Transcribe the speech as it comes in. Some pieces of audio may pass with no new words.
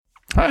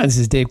Hi, this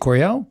is Dave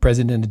Coryell,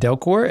 president of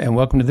Delcor, and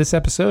welcome to this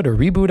episode of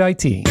Reboot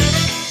IT.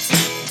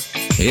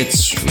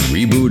 It's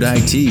Reboot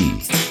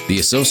IT, the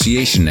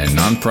association and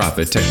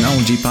nonprofit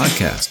technology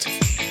podcast,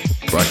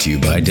 brought to you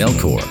by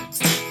Delcor.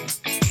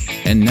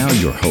 And now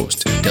your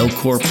host,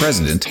 Delcor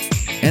president,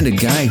 and a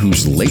guy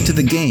who's late to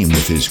the game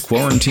with his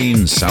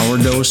quarantine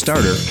sourdough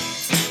starter,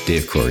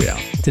 Dave Coryell.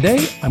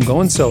 Today, I'm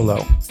going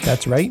solo.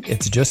 That's right,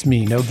 it's just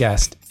me, no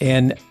guest.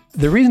 And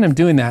the reason I'm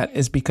doing that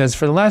is because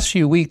for the last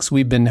few weeks,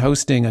 we've been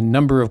hosting a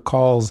number of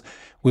calls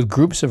with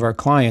groups of our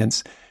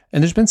clients,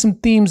 and there's been some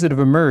themes that have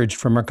emerged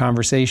from our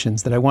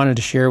conversations that I wanted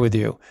to share with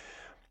you.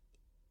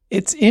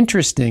 It's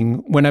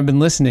interesting when I've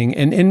been listening,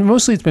 and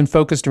mostly it's been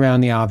focused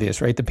around the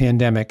obvious, right? The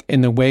pandemic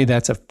and the way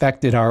that's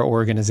affected our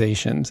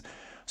organizations.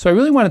 So I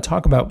really want to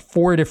talk about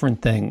four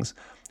different things.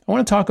 I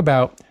want to talk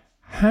about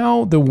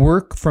how the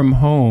work from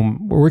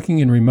home, working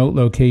in remote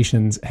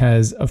locations,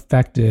 has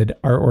affected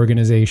our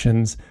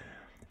organizations,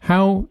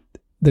 how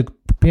the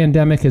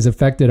pandemic has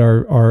affected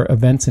our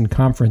events and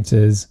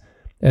conferences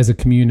as a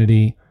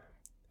community,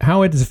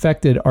 how it has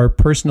affected our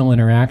personal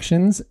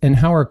interactions, and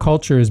how our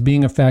culture is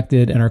being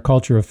affected and our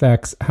culture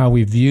affects how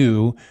we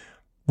view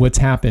what's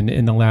happened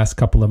in the last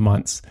couple of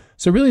months.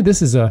 So really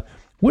this is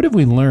what have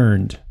we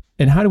learned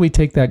and how do we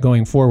take that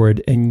going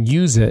forward and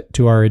use it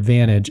to our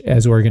advantage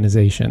as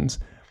organizations?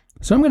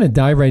 So I'm going to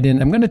dive right in.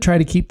 I'm going to try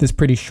to keep this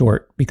pretty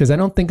short because I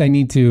don't think I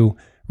need to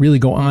really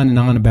go on and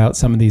on about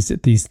some of these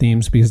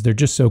themes because they're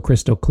just so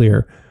crystal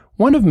clear.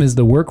 One of them is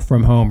the work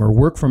from home or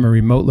work from a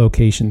remote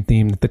location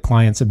theme that the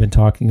clients have been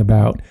talking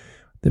about.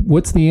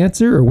 What's the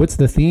answer or what's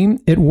the theme?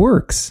 It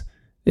works.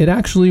 It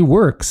actually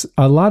works.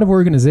 A lot of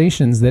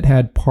organizations that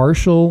had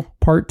partial,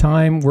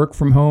 part-time work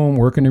from home,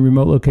 work in a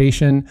remote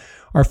location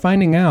are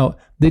finding out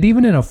that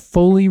even in a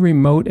fully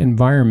remote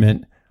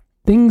environment,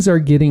 things are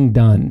getting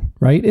done,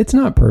 right? It's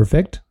not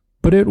perfect,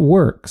 but it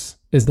works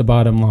is the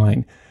bottom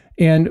line.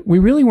 And we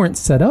really weren't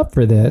set up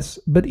for this,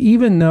 but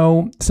even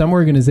though some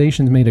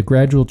organizations made a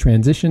gradual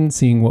transition,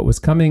 seeing what was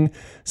coming,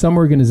 some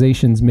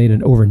organizations made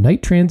an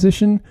overnight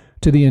transition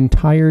to the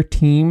entire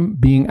team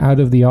being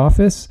out of the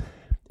office.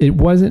 It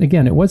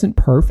wasn't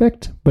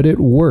perfect, but it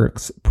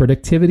works.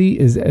 Productivity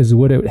is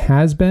what it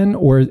has been,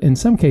 or in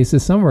some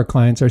cases, some of our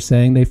clients are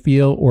saying they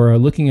feel or are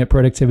looking at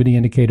productivity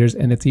indicators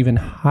and it's even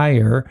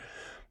higher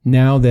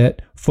now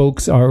that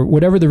folks are,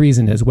 whatever the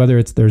reason is, whether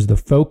it's there's the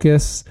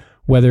focus,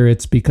 whether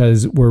it's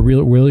because we're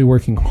really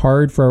working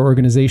hard for our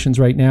organizations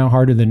right now,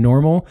 harder than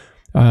normal,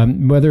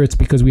 whether it's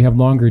because we have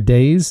longer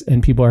days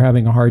and people are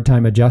having a hard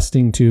time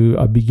adjusting to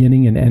a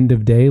beginning and end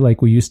of day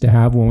like we used to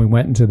have when we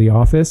went into the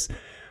office.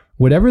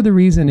 Whatever the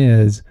reason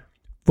is,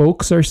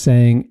 folks are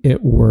saying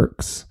it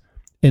works.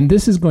 And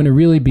this is going to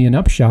really be an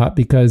upshot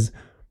because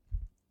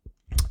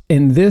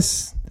in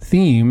this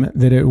theme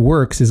that it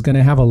works is going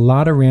to have a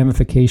lot of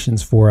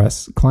ramifications for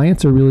us.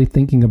 Clients are really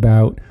thinking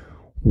about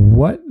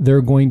what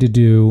they're going to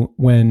do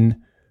when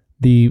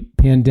the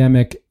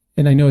pandemic,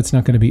 and I know it's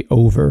not going to be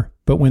over,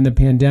 but when the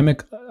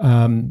pandemic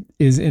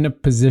is in a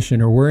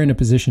position or we're in a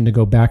position to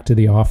go back to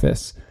the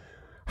office,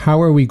 how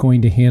are we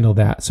going to handle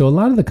that? So a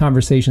lot of the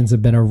conversations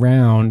have been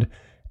around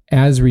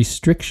as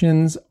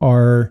restrictions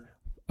are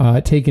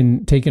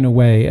taken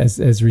away,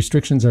 as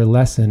restrictions are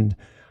lessened,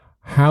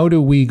 how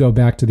do we go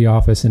back to the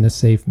office in a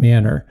safe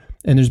manner?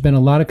 And there's been a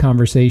lot of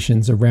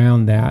conversations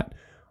around that.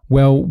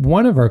 Well,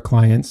 one of our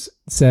clients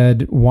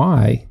said,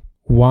 why?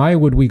 Why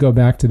would we go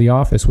back to the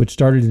office? Which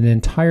started an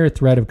entire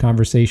thread of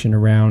conversation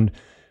around,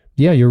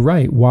 yeah, you're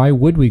right. Why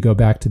would we go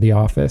back to the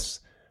office?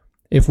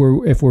 If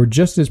we're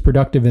just as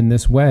productive in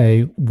this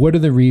way, what are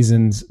the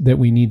reasons that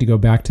we need to go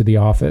back to the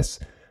office?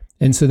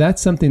 And so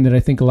that's something that I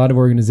think a lot of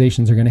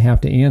organizations are going to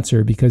have to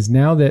answer because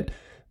now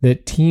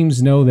that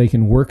teams know they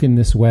can work in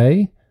this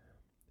way,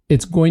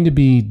 it's going to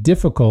be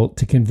difficult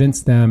to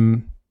convince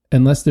them,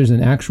 unless there's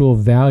an actual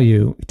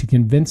value, to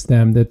convince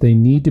them that they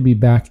need to be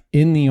back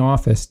in the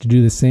office to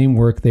do the same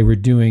work they were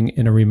doing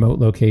in a remote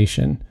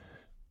location.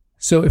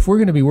 So if we're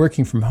going to be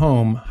working from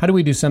home, how do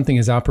we do something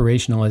as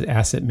operational as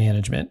asset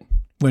management?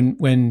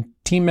 When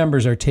team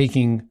members are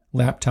taking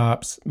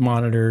laptops,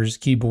 monitors,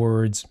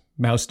 keyboards,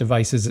 mouse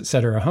devices, et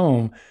cetera,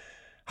 home,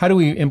 how do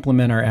we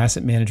implement our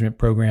asset management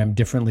program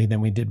differently than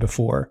we did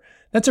before?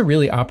 That's a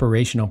really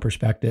operational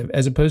perspective.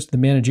 As opposed to the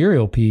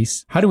managerial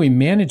piece, how do we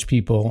manage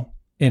people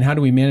and how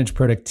do we manage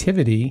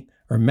productivity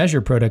or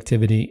measure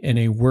productivity in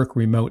a work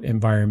remote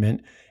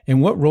environment?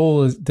 And what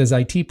role does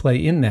IT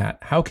play in that?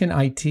 How can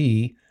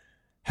IT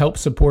help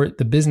support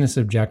the business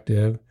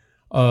objective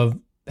of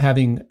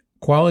having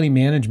quality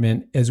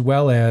management as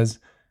well as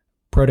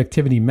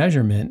productivity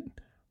measurement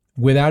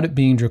without it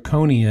being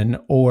draconian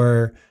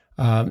or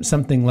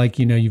something like,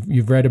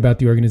 you've read about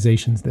the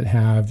organizations that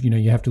have,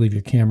 you have to leave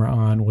your camera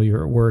on while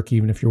you're at work,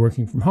 even if you're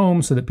working from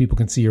home so that people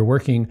can see you're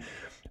working,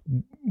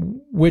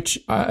 which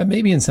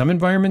maybe in some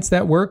environments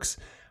that works.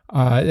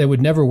 It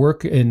would never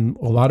work in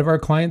a lot of our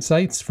client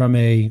sites from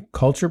a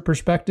culture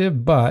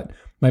perspective. But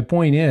my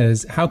point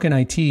is, how can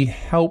IT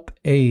help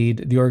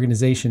aid the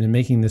organization in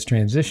making this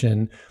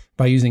transition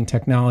by using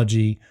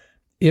technology?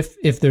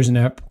 If there's an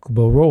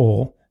applicable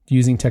role,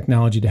 using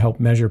technology to help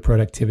measure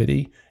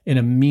productivity in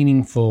a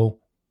meaningful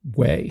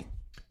way.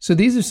 So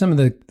these are some of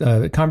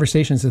the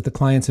conversations that the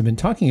clients have been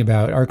talking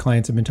about, our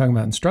clients have been talking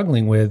about and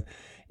struggling with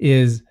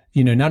is,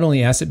 not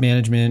only asset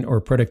management or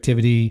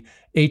productivity,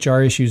 HR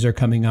issues are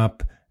coming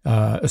up,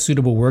 a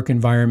suitable work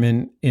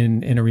environment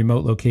in a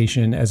remote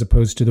location as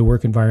opposed to the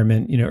work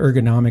environment,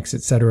 ergonomics,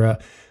 et cetera,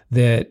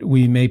 that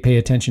we may pay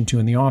attention to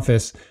in the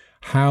office.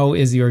 How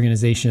is the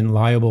organization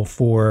liable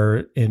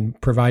for in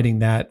providing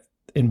that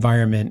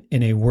environment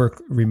in a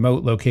work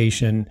remote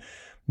location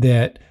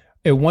that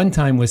at one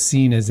time was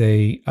seen as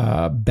a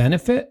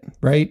benefit,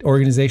 right?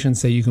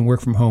 Organizations say you can work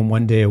from home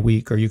 1 day a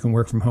week or you can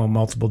work from home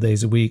multiple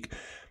days a week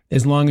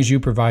as long as you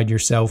provide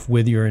yourself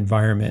with your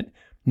environment.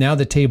 Now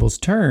the table's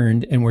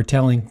turned and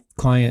organizations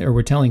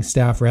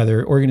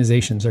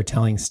are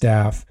telling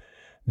staff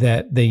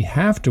that they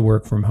have to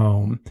work from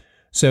home.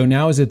 So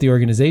now is it the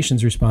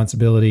organization's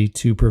responsibility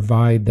to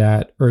provide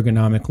that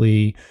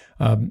ergonomically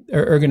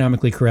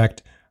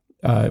correct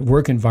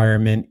work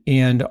environment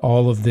and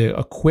all of the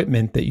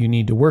equipment that you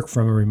need to work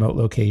from a remote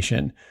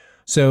location.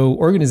 So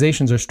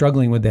organizations are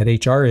struggling with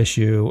that HR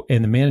issue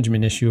and the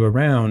management issue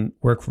around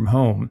work from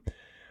home.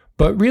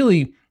 But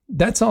really,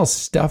 that's all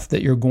stuff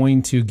that you're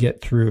going to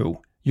get through.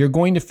 You're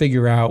going to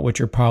figure out what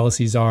your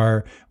policies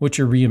are, what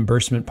your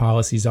reimbursement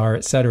policies are,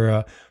 et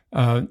cetera,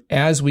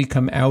 as we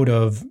come out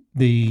of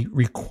the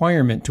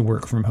requirement to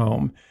work from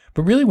home.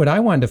 But really what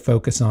I wanted to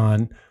focus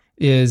on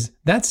is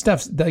that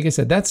stuff, like I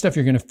said, that stuff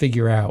you're going to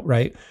figure out,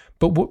 right?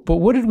 But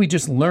what did we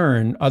just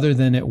learn other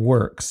than it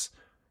works,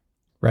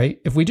 right?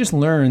 If we just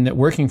learn that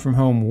working from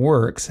home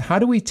works, how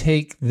do we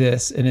take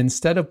this and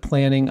instead of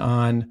planning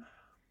on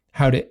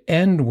how to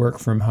end work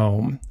from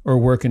home or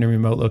work in a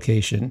remote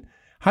location,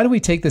 how do we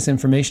take this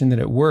information that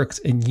it works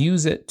and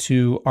use it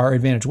to our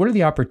advantage? What are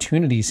the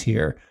opportunities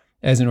here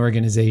as an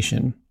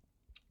organization?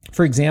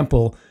 For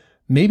example,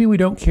 maybe we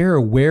don't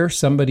care where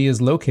somebody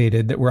is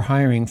located that we're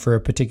hiring for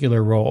a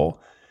particular role.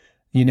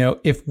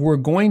 If we're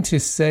going to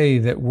say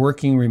that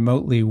working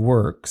remotely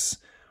works,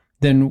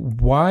 then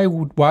why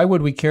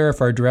would we care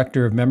if our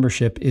director of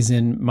membership is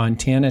in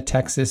Montana,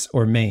 Texas,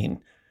 or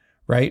Maine?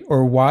 Right?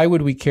 Or why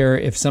would we care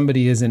if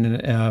somebody is in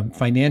a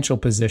financial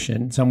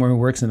position, somewhere who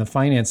works in the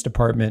finance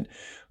department,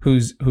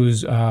 who's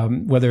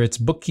whether it's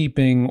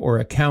bookkeeping or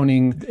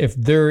accounting, if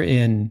they're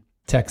in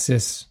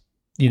Texas,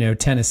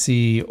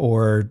 Tennessee,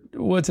 or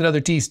what's another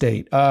T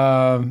state,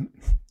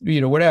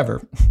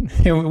 whatever.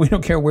 We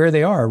don't care where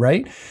they are,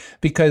 right?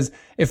 Because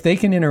if they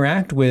can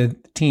interact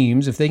with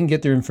teams, if they can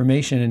get their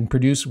information and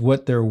produce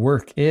what their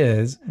work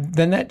is,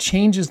 then that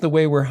changes the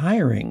way we're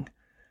hiring.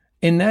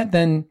 And that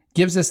then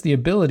gives us the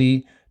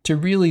ability to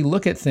really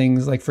look at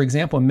things like, for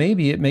example,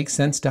 maybe it makes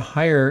sense to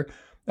hire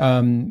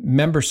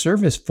member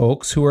service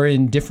folks who are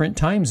in different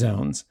time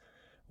zones,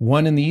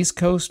 one in the East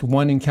Coast,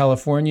 one in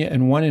California,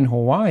 and one in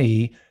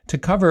Hawaii, to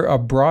cover a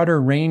broader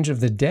range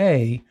of the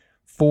day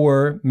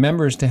for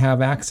members to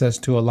have access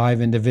to a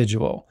live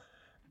individual.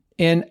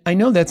 And I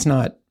know that's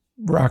not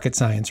rocket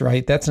science,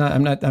 right?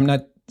 I'm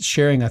not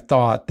sharing a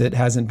thought that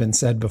hasn't been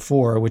said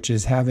before, which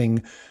is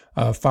having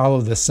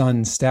follow the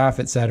sun staff,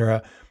 et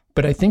cetera.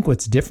 But I think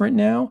what's different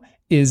now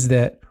is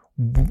that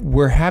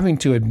we're having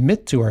to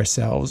admit to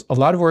ourselves, a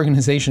lot of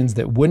organizations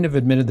that wouldn't have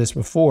admitted this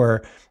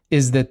before,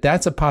 is that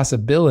that's a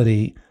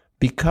possibility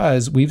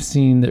because we've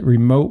seen that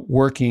remote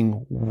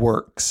working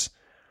works.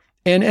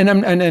 And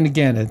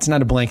again, it's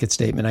not a blanket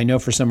statement. I know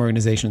for some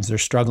organizations, they're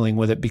struggling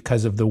with it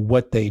because of the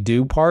what they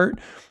do part.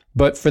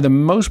 But for the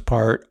most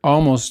part,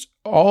 almost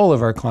all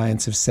of our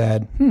clients have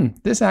said,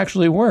 this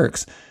actually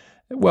works.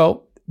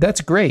 Well,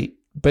 that's great.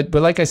 But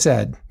like I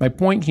said, my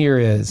point here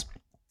is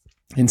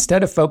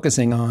instead of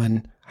focusing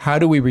on how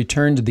do we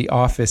return to the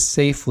office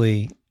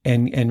safely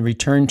and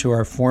return to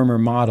our former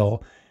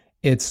model,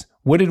 it's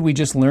what did we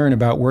just learn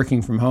about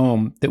working from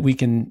home that we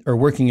can, or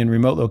working in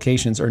remote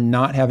locations, or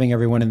not having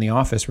everyone in the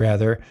office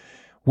rather?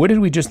 What did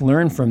we just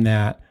learn from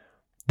that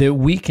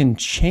we can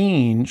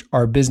change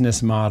our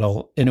business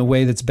model in a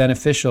way that's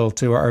beneficial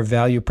to our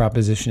value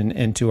proposition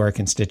and to our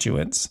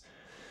constituents?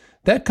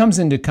 That comes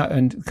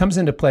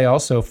into play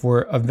also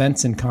for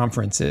events and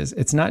conferences.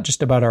 It's not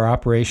just about our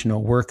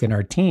operational work and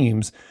our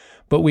teams,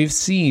 but we've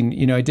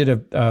seen, I did a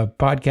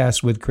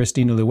podcast with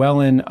Christina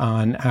Llewellyn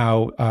on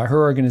how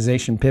her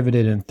organization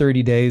pivoted in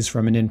 30 days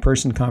from an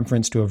in-person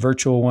conference to a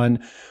virtual one.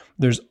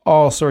 There's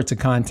all sorts of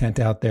content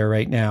out there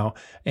right now,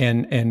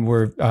 and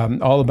we're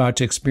all about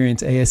to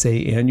experience ASA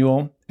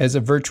Annual as a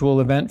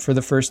virtual event for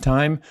the first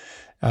time.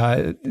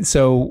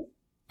 So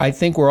I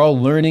think we're all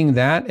learning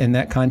that, and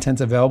that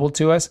content's available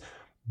to us.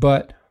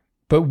 But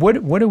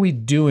what are we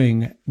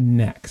doing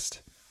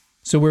next?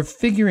 So we're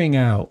figuring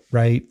out,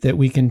 right, that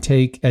we can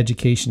take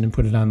education and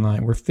put it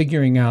online. We're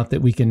figuring out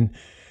that we can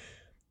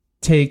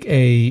take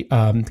a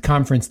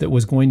conference that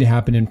was going to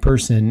happen in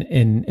person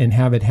and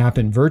have it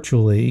happen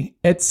virtually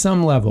at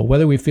some level,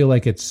 whether we feel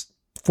like it's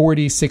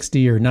 40,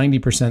 60, or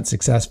 90%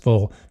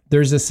 successful.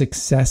 There's a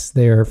success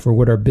there for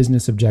what our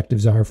business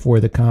objectives are for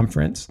the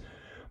conference.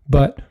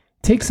 But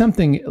take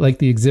something like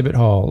the exhibit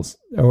halls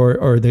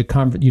or the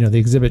the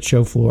exhibit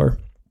show floor.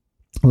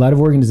 A lot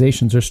of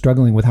organizations are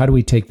struggling with how do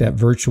we take that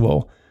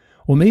virtual?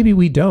 Well, maybe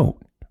we don't,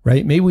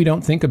 right? Maybe we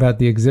don't think about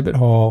the exhibit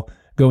hall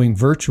going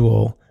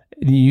virtual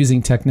and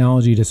using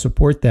technology to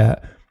support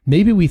that.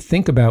 Maybe we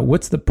think about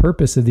what's the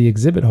purpose of the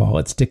exhibit hall.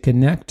 It's to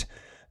connect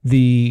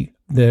the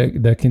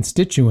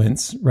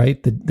constituents,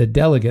 right? The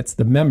delegates,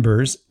 the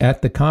members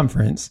at the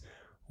conference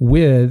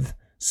with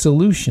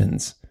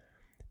solutions.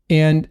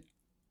 And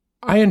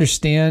I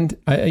understand,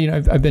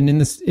 I've been in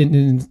this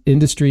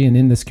industry and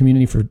in this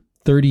community for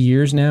 30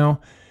 years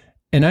now,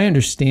 and I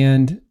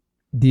understand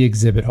the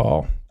exhibit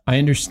hall. I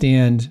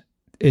understand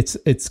it's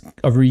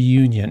a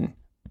reunion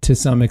to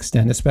some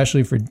extent,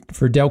 especially for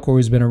Delcor,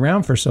 who's been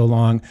around for so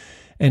long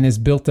and has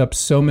built up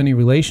so many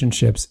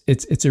relationships.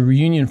 It's a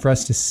reunion for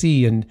us to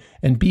see and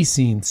be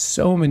seeing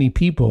so many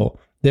people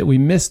that we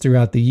miss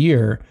throughout the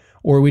year,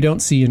 or we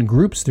don't see in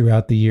groups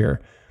throughout the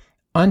year.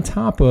 On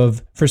top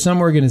of, for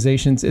some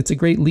organizations, it's a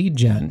great lead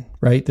gen,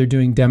 right? They're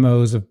doing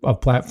demos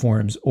of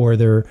platforms, or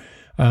they're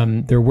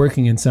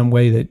working in some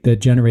way that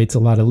generates a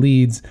lot of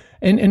leads.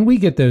 And we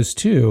get those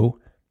too.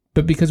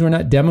 But because we're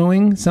not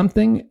demoing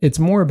something, it's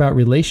more about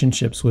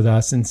relationships with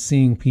us and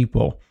seeing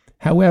people.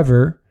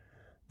 However,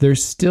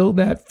 there's still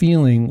that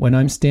feeling when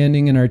I'm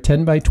standing in our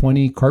 10 by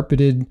 20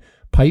 carpeted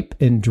pipe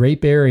and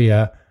drape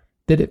area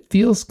that it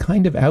feels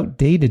kind of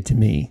outdated to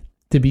me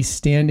to be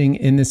standing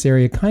in this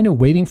area, kind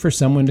of waiting for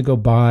someone to go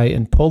by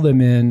and pull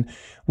them in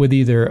with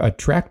either a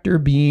tractor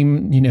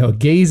beam,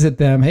 gaze at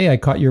them, hey, I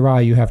caught your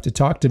eye, you have to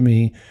talk to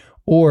me,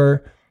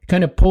 or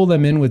kind of pull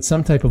them in with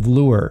some type of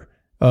lure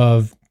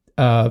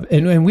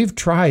and we've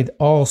tried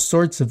all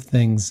sorts of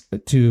things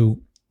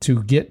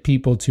to get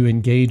people to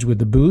engage with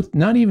the booth,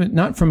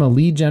 not from a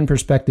lead gen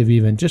perspective,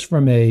 even just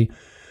from a,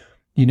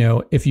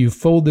 if you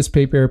fold this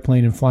paper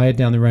airplane and fly it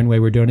down the runway,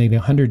 we're donating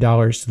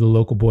 $100 to the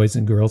local Boys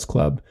and Girls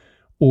Club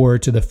or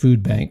to the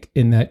food bank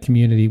in that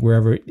community,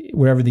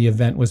 wherever the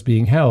event was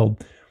being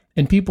held.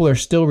 And people are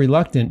still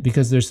reluctant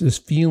because there's this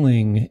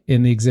feeling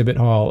in the exhibit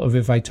hall of,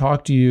 if I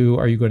talk to you,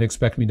 are you going to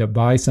expect me to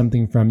buy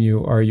something from you?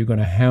 Or are you going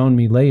to hound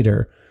me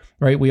later?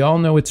 Right? We all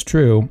know it's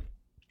true.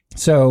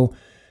 So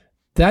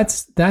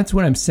that's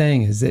what I'm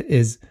saying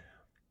is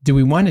do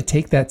we want to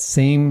take that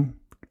same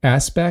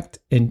aspect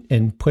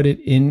and put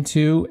it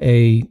into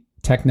a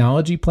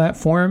technology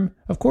platform?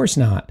 Of course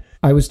not.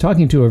 I was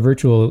talking to a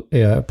virtual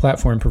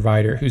platform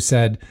provider who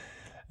said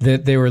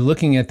that they were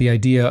looking at the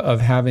idea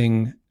of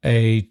having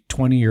a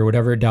 $20 or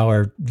whatever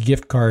dollar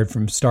gift card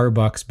from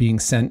Starbucks being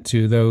sent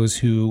to those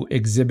who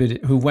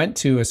went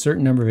to a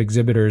certain number of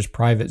exhibitors'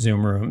 private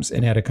Zoom rooms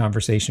and had a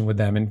conversation with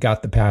them and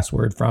got the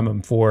password from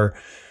them for,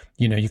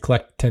 you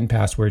collect 10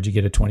 passwords, you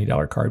get a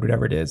 $20 card,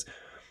 whatever it is.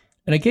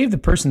 And I gave the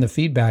person the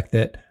feedback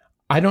that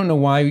I don't know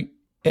why,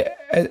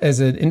 as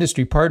an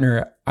industry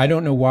partner, I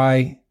don't know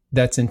why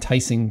that's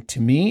enticing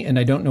to me, and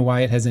I don't know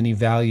why it has any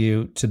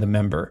value to the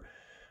member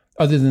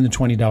other than the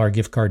 $20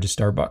 gift card to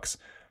Starbucks,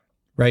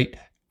 right?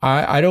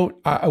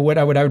 What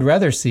I would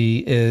rather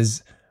see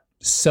is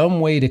some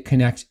way to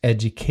connect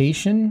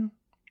education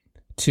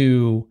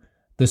to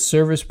the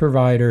service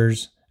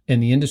providers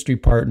and the industry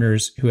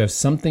partners who have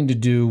something to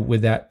do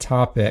with that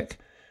topic,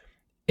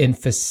 and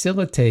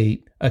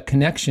facilitate a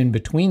connection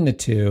between the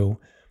two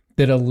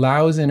that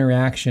allows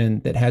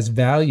interaction that has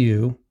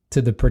value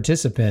to the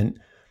participant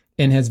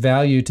and has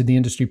value to the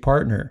industry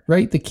partner,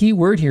 right? The key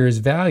word here is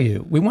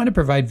value. We want to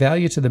provide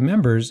value to the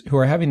members who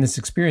are having this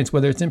experience,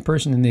 whether it's in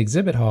person in the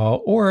exhibit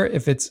hall or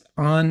if it's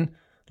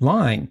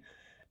online.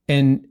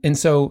 And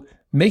so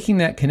making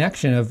that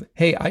connection of,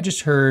 hey, I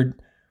just heard,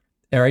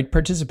 or I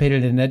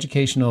participated in an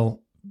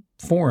educational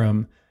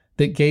forum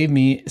that gave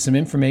me some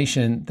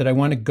information that I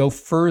want to go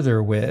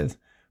further with.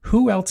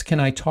 Who else can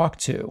I talk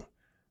to,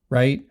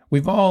 right?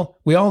 We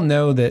all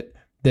know that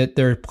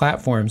there are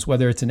platforms,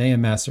 whether it's an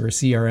AMS or a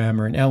CRM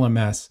or an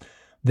LMS,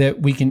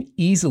 that we can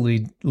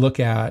easily look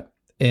at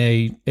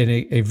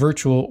a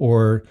virtual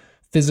or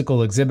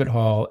physical exhibit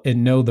hall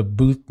and know the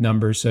booth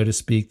numbers, so to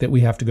speak, that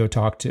we have to go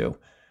talk to.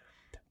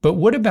 But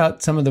what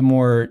about some of the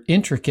more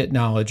intricate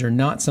knowledge, or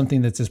not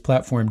something that's as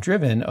platform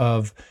driven,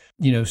 of,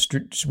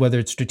 whether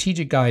it's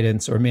strategic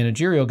guidance or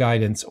managerial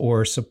guidance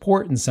or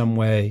support in some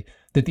way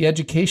that the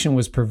education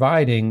was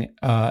providing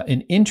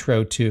an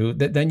intro to,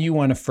 that then you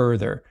want to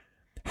further?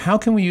 How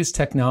can we use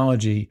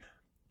technology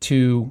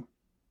to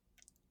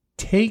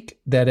take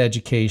that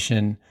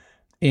education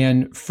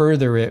and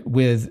further it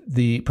with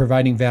the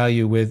providing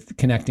value, with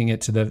connecting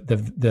it to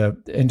the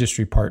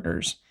industry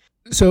partners?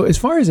 So as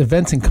far as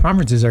events and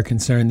conferences are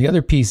concerned, the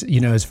other piece,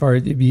 as far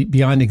as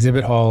beyond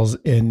exhibit halls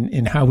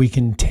and how we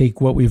can take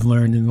what we've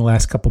learned in the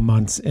last couple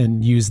months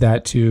and use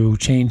that to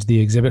change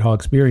the exhibit hall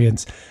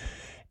experience,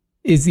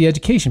 is the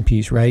education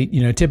piece, right?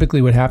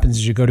 Typically what happens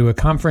is you go to a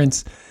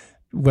conference,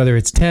 whether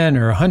it's 10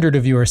 or 100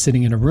 of you are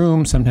sitting in a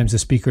room. Sometimes the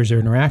speakers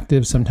are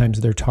interactive, sometimes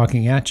they're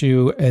talking at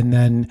you, and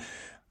then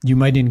you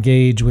might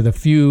engage with a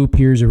few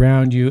peers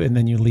around you, and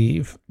then you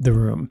leave the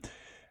room.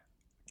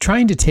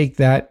 Trying to take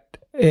that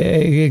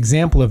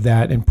example of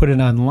that and put it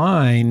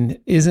online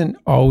isn't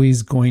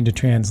always going to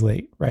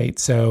translate, right?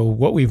 So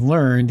what we've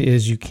learned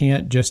is you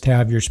can't just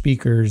have your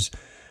speakers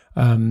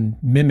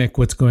mimic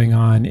what's going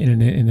on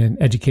in an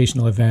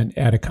educational event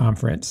at a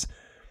conference.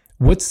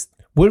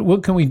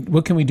 What can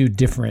we do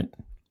different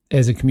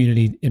as a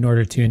community in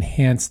order to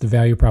enhance the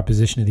value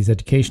proposition of these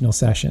educational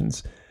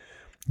sessions?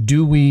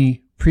 Do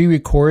we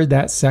pre-record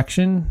that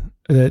section,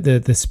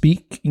 the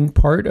speaking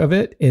part of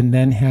it, and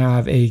then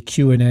have a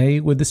Q&A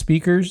with the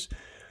speakers?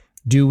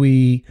 Do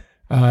we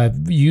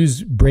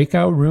use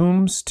breakout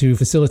rooms to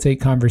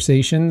facilitate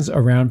conversations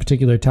around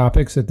particular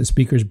topics that the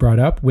speakers brought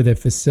up with a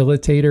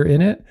facilitator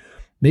in it?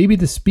 Maybe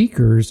the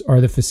speakers are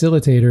the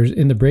facilitators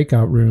in the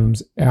breakout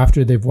rooms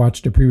after they've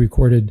watched a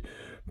pre-recorded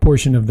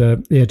portion of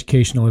the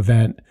educational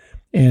event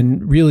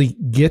and really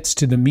gets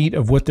to the meat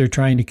of what they're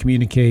trying to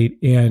communicate,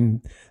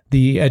 and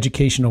the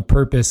educational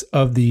purpose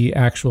of the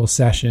actual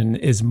session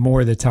is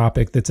more the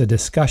topic that's a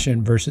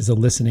discussion versus a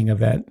listening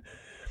event.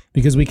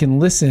 Because we can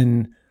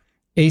listen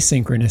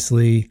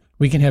asynchronously,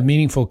 we can have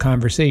meaningful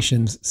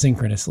conversations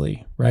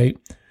synchronously, right?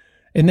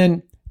 And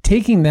then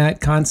taking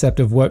that concept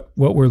of what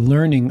we're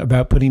learning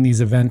about putting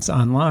these events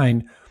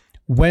online,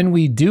 when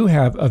we do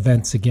have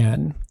events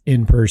again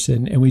in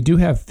person, and we do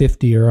have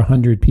 50 or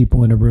 100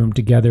 people in a room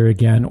together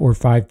again, or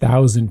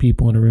 5,000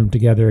 people in a room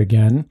together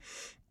again,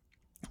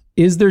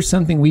 is there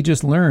something we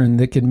just learned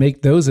that could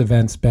make those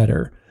events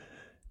better?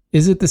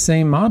 Is it the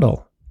same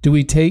model? Do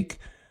we take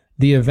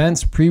the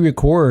events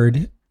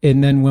pre-record,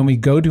 and then when we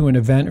go to an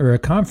event or a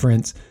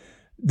conference,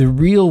 the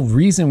real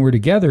reason we're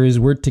together is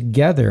we're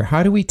together?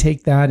 How do we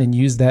take that and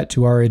use that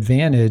to our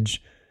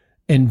advantage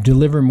and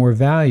deliver more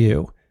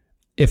value?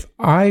 If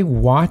I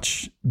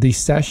watch the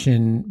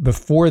session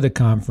before the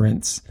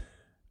conference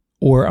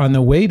or on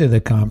the way to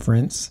the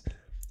conference,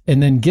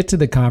 and then get to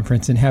the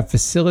conference and have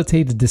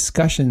facilitated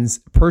discussions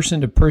person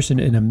to person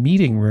in a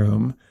meeting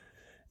room,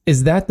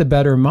 is that the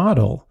better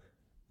model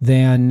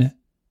than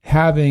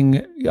having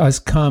us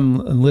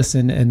come and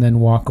listen and then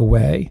walk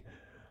away?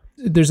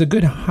 There's a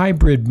good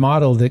hybrid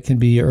model that can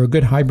be, or a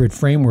good hybrid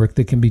framework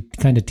that can be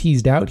kind of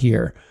teased out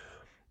here.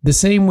 The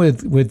same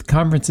with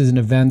conferences and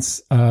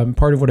events.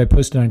 Part of what I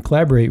posted on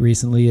Collaborate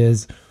recently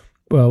is,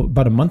 well,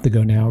 about a month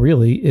ago now,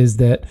 really, is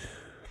that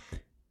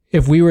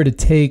if we were to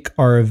take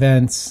our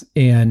events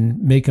and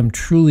make them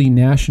truly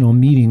national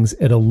meetings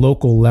at a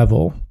local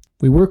level,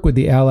 we work with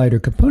the allied or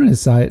component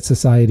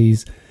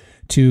societies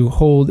to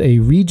hold a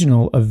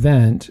regional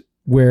event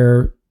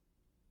where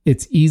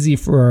it's easy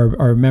for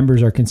our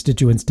members, our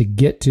constituents, to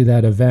get to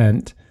that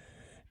event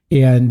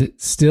and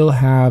still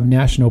have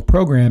national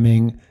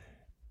programming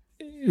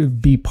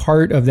be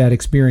part of that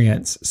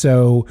experience.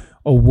 So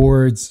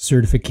awards,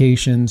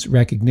 certifications,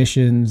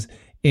 recognitions,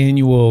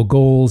 annual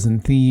goals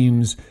and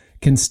themes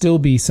can still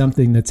be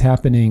something that's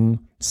happening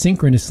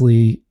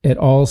synchronously at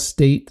all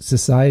state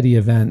society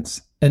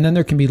events. And then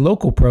there can be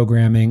local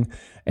programming,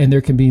 and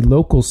there can be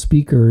local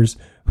speakers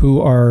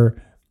who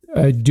are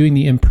doing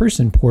the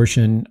in-person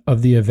portion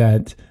of the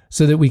event,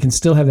 so that we can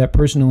still have that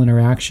personal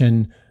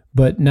interaction,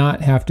 but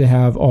not have to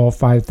have all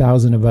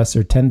 5,000 of us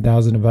or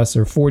 10,000 of us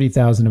or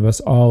 40,000 of us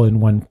all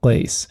in one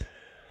place.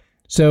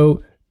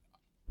 So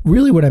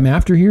really what I'm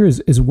after here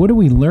is what are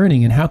we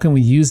learning, and how can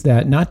we use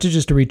that not to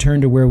just to return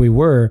to where we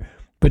were,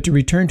 but to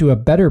return to a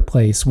better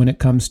place when it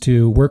comes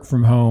to work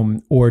from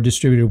home or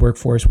distributed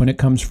workforce, when it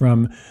comes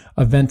from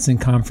events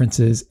and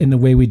conferences, in the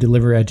way we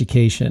deliver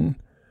education.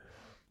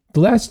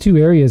 The last two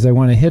areas I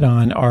want to hit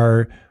on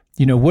are,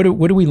 what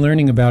are we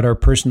learning about our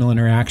personal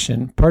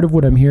interaction? Part of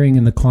what I'm hearing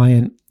in the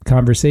client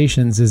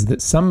conversations is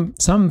that some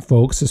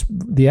folks,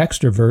 the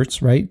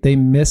extroverts, right, they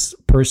miss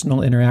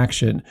personal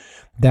interaction.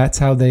 That's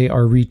how they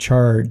are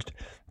recharged.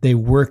 They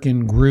work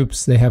in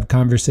groups. They have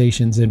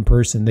conversations in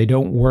person. They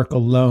don't work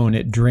alone.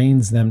 It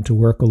drains them to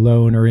work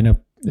alone or in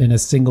a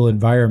single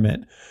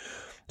environment.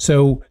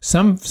 So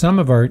some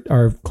of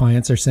our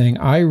clients are saying,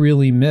 I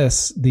really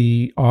miss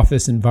the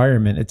office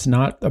environment. It's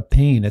not a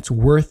pain. It's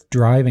worth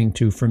driving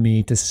to for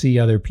me to see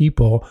other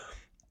people,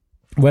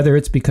 whether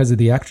it's because of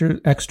the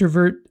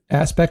extrovert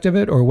aspect of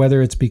it, or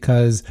whether it's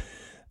because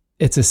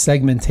it's a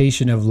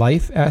segmentation of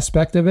life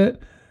aspect of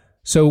it.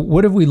 So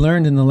what have we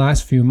learned in the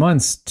last few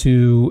months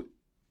to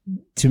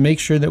make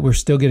sure that we're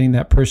still getting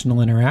that personal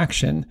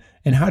interaction?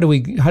 And how do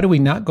we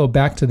not go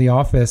back to the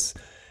office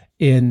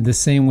in the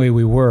same way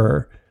we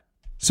were?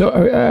 So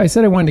I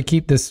said I wanted to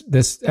keep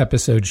this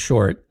episode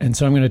short, and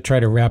so I'm going to try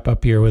to wrap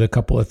up here with a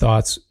couple of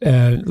thoughts.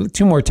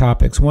 Two more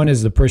topics. One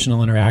is the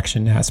personal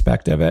interaction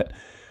aspect of it.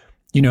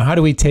 How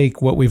do we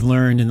take what we've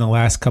learned in the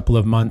last couple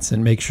of months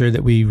and make sure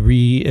that we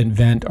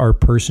reinvent our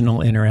personal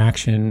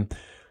interaction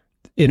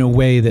in a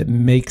way that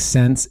makes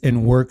sense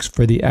and works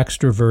for the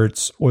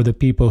extroverts or the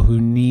people who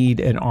need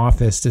an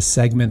office to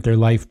segment their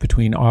life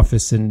between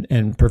office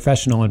and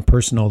professional and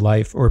personal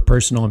life, or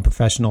personal and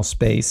professional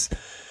space?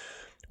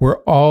 We're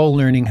all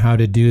learning how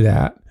to do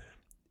that.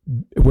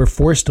 We're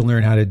forced to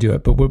learn how to do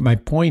it. But what my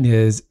point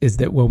is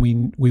that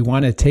when we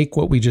want to take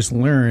what we just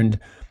learned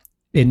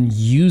and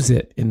use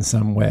it in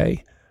some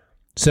way.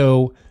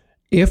 So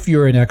if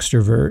you're an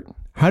extrovert,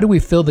 how do we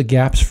fill the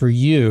gaps for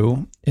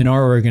you in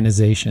our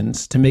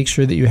organizations to make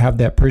sure that you have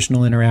that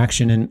personal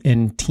interaction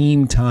and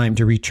team time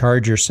to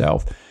recharge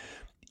yourself?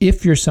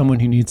 If you're someone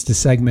who needs to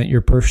segment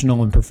your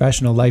personal and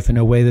professional life in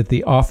a way that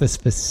the office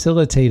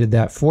facilitated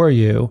that for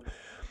you,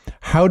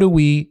 how do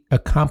we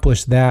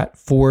accomplish that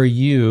for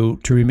you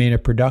to remain a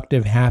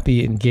productive,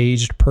 happy,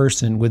 engaged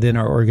person within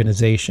our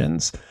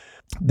organizations?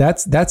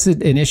 That's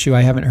an issue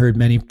I haven't heard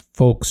many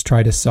folks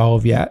try to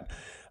solve yet.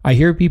 I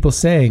hear people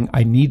saying,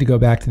 I need to go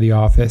back to the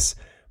office,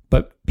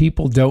 but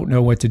people don't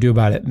know what to do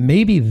about it.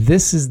 Maybe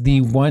this is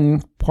the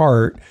one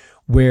part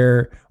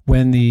where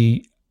when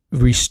the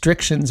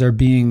restrictions are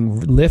being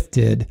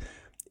lifted,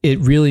 it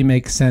really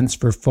makes sense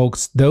for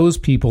folks, those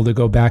people, to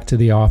go back to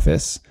the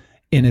office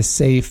in a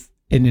safe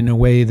and in a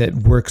way that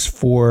works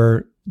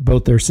for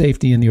both their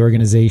safety and the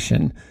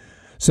organization.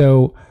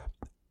 So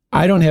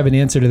I don't have an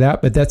answer to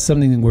that, but that's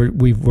something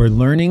we're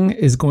learning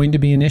is going to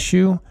be an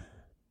issue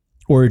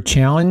or a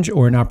challenge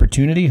or an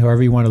opportunity,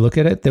 however you want to look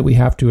at it, that we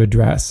have to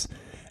address.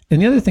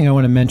 And the other thing I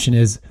want to mention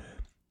is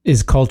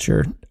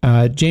culture.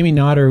 Jamie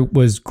Notter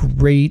was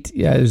great.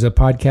 There's a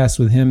podcast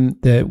with him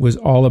that was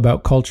all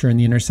about culture and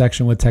the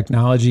intersection with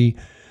technology.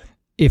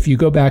 If you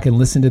go back and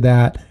listen to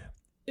that,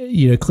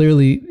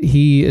 clearly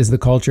he is the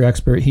culture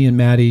expert. He and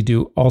Maddie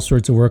do all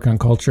sorts of work on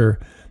culture,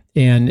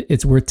 and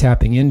it's worth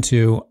tapping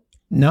into.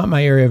 Not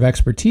my area of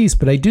expertise,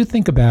 but I do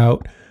think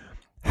about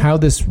how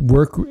this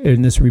work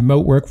in this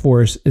remote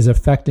workforce is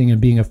affecting and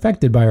being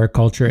affected by our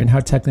culture and how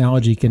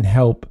technology can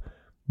help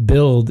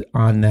build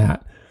on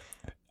that.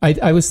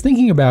 I was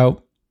thinking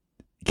about,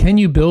 can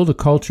you build a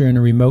culture in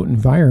a remote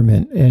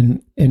environment?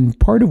 And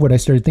part of what I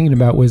started thinking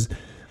about was,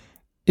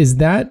 is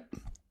that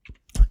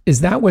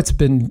what's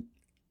been,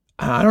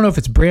 I don't know if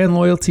it's brand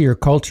loyalty or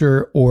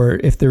culture, or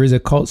if there is a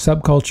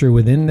subculture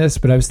within this,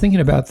 but I was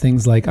thinking about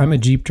things like, I'm a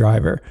Jeep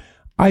driver.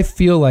 I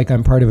feel like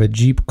I'm part of a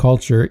Jeep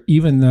culture,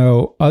 even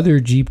though other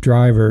Jeep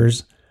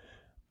drivers,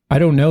 I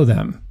don't know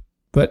them,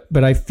 but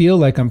I feel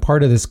like I'm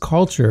part of this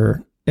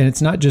culture, and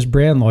it's not just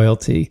brand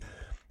loyalty.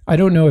 I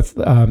don't know if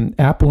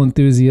Apple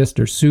enthusiasts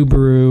or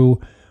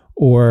Subaru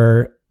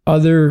or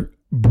other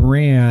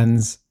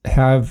brands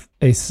have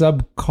a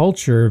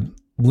subculture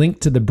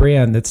linked to the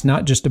brand that's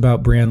not just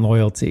about brand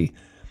loyalty.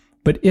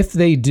 But if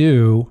they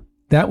do,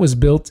 that was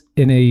built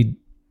in a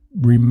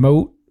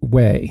remote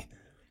way,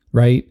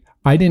 right?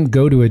 I didn't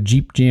go to a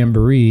Jeep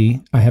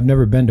Jamboree. I have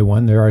never been to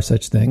one. There are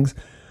such things.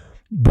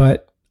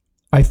 But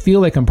I feel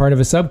like I'm part of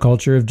a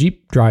subculture of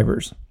Jeep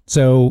drivers.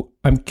 So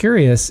I'm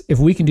curious if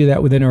we can do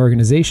that within our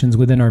organizations,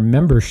 within our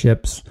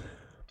memberships.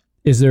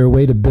 Is there a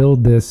way to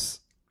build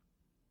this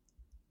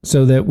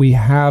so that we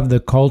have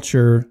the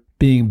culture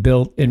being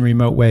built in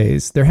remote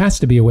ways? There has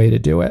to be a way to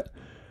do it,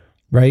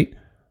 right?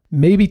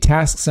 Maybe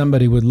task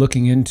somebody with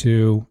looking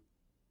into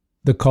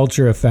the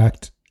culture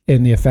effect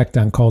and the effect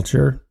on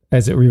culture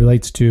as it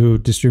relates to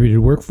distributed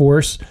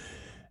workforce,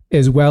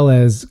 as well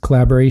as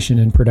collaboration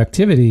and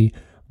productivity.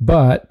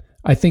 But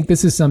I think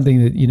this is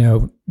something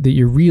that, that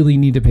you really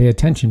need to pay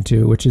attention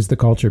to, which is the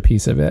culture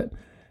piece of it.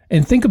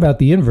 And think about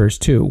the inverse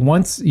too.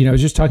 Once, I was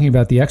just talking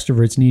about the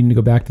extroverts needing to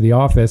go back to the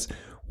office.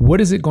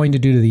 What is it going to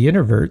do to the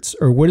introverts,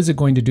 or what is it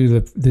going to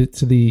do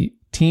to the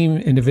team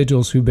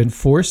individuals who've been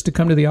forced to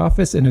come to the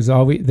office and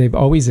they've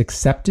always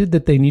accepted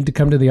that they need to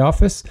come to the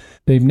office?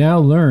 They've now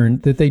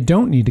learned that they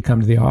don't need to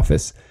come to the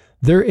office.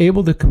 They're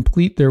able to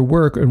complete their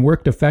work and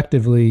work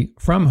effectively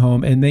from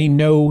home, and they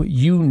know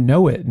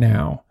it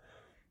now.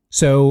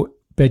 So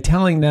by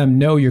telling them,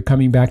 no, you're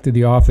coming back to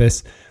the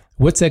office,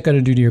 what's that going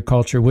to do to your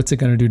culture? What's it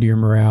going to do to your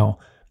morale?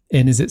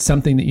 And is it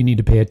something that you need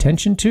to pay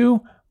attention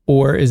to,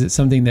 or is it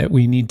something that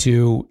we need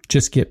to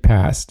just get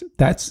past?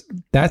 That's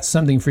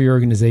something for your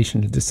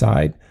organization to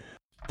decide.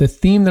 The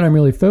theme that I'm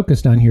really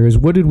focused on here is,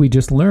 what did we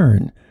just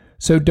learn?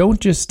 So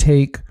don't just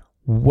take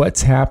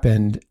what's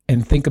happened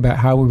and think about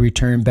how we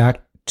return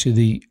back to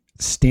the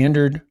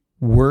standard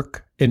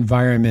work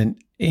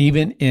environment,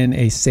 even in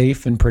a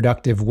safe and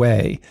productive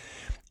way.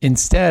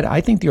 Instead,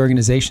 I think the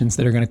organizations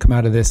that are going to come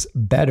out of this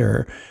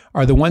better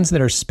are the ones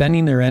that are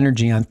spending their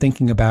energy on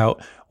thinking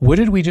about, what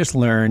did we just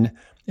learn,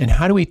 and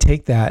how do we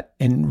take that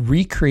and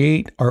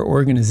recreate our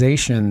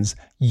organizations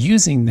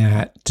using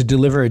that to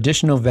deliver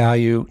additional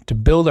value, to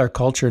build our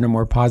culture in a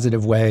more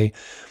positive way,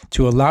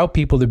 to allow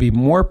people to be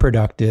more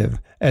productive,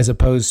 as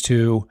opposed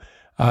to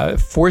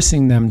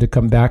forcing them to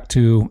come back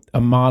to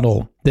a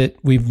model that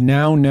we've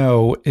now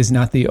know is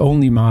not the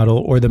only model,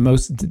 or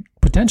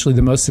potentially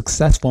the most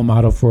successful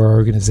model for our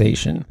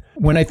organization.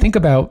 When I think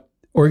about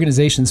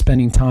organizations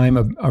spending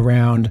time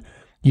around,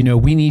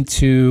 we need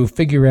to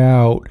figure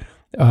out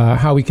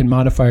how we can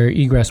modify our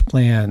egress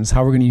plans,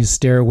 how we're going to use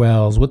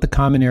stairwells, what the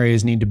common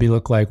areas need to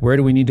look like, where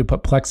do we need to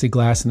put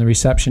plexiglass in the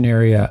reception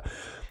area,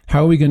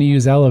 how are we going to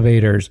use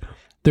elevators?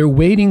 They're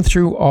wading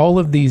through all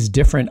of these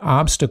different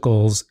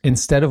obstacles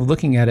instead of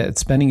looking at it,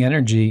 spending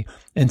energy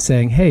and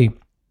saying, hey,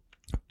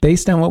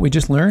 based on what we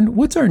just learned,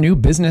 what's our new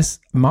business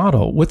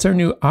model? What's our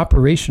new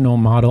operational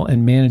model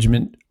and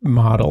management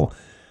model?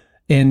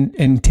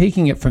 And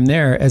taking it from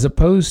there, as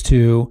opposed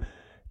to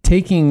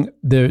taking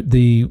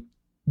the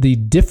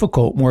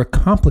difficult, more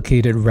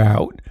complicated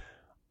route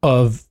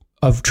of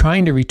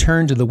trying to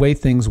return to the way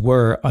things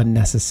were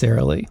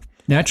unnecessarily.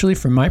 Naturally,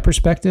 from my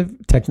perspective,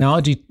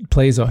 technology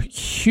plays a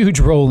huge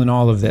role in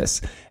all of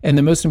this. And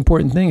the most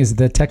important thing is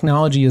that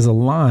technology is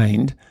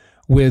aligned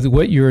with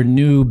what your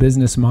new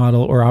business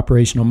model or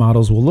operational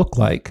models will look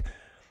like.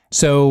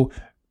 So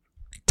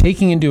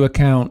taking into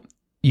account,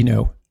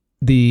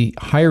 the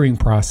hiring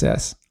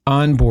process,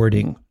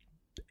 onboarding,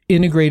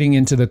 integrating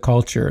into the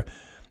culture,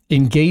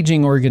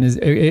 engaging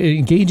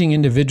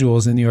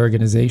individuals in the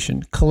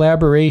organization,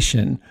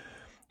 collaboration,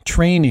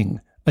 training,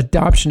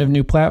 adoption of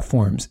new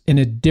platforms in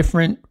a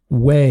different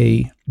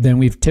way than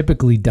we've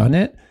typically done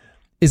it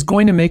is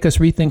going to make us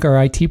rethink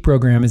our IT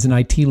program. As an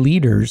IT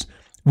leaders,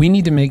 we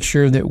need to make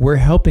sure that we're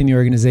helping the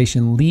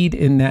organization lead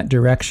in that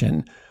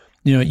direction.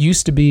 It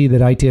used to be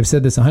that IT, I've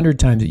said this 100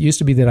 times, it used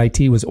to be that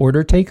IT was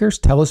order takers.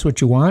 Tell us what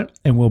you want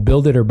and we'll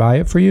build it or buy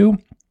it for you.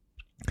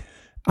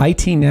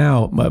 IT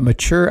now, a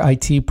mature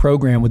IT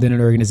program within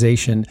an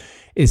organization,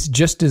 is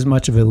just as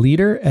much of a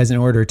leader as an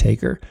order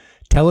taker.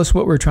 Tell us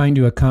what we're trying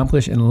to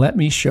accomplish and let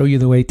me show you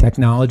the way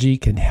technology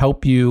can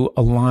help you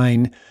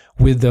align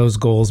with those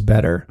goals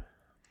better.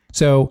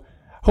 So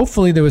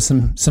hopefully there was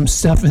some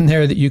stuff in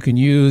there that you can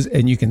use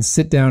and you can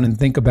sit down and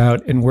think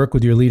about and work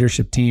with your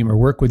leadership team or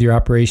work with your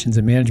operations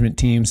and management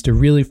teams to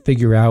really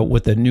figure out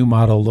what the new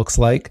model looks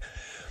like.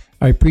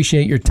 I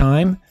appreciate your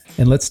time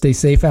and let's stay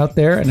safe out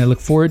there. And I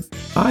look forward,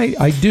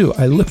 I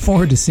look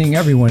forward to seeing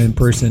everyone in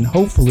person,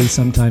 hopefully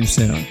sometime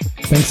soon.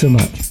 Thanks so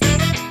much.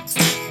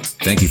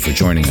 Thank you for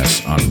joining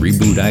us on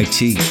Reboot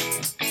IT.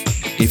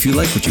 If you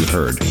like what you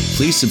heard,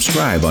 please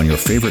subscribe on your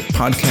favorite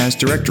podcast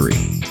directory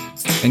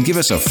and give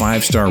us a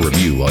 5-star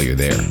review while you're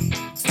there.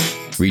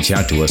 Reach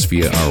out to us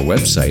via our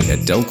website at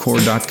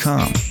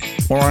delcor.com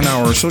or on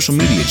our social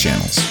media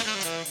channels.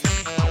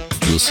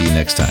 We'll see you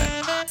next time.